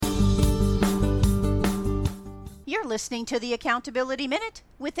You're listening to the Accountability Minute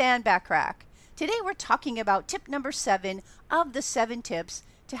with Ann Bachrach. Today we're talking about tip number 7 of the 7 tips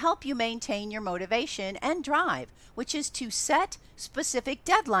to help you maintain your motivation and drive, which is to set specific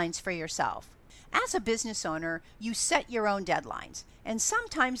deadlines for yourself. As a business owner, you set your own deadlines, and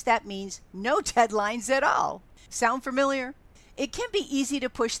sometimes that means no deadlines at all. Sound familiar? It can be easy to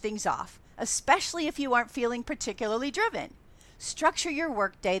push things off, especially if you aren't feeling particularly driven. Structure your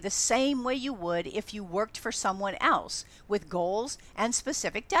workday the same way you would if you worked for someone else, with goals and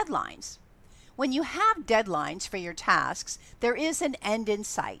specific deadlines. When you have deadlines for your tasks, there is an end in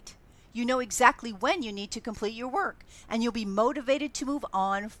sight. You know exactly when you need to complete your work, and you'll be motivated to move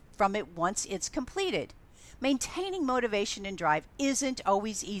on from it once it's completed. Maintaining motivation and drive isn't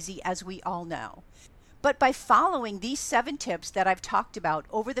always easy, as we all know. But by following these 7 tips that I've talked about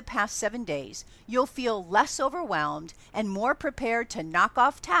over the past 7 days, you'll feel less overwhelmed and more prepared to knock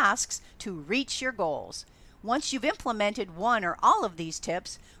off tasks to reach your goals. Once you've implemented one or all of these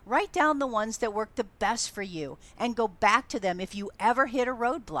tips, write down the ones that work the best for you and go back to them if you ever hit a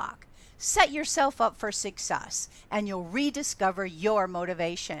roadblock. Set yourself up for success, and you'll rediscover your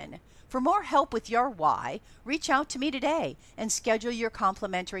motivation. For more help with your why, reach out to me today and schedule your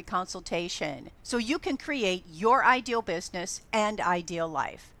complimentary consultation so you can create your ideal business and ideal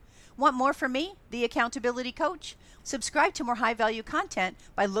life. Want more from me, the Accountability Coach? Subscribe to more high-value content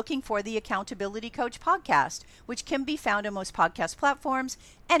by looking for the Accountability Coach podcast, which can be found on most podcast platforms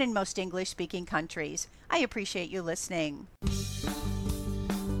and in most English-speaking countries. I appreciate you listening.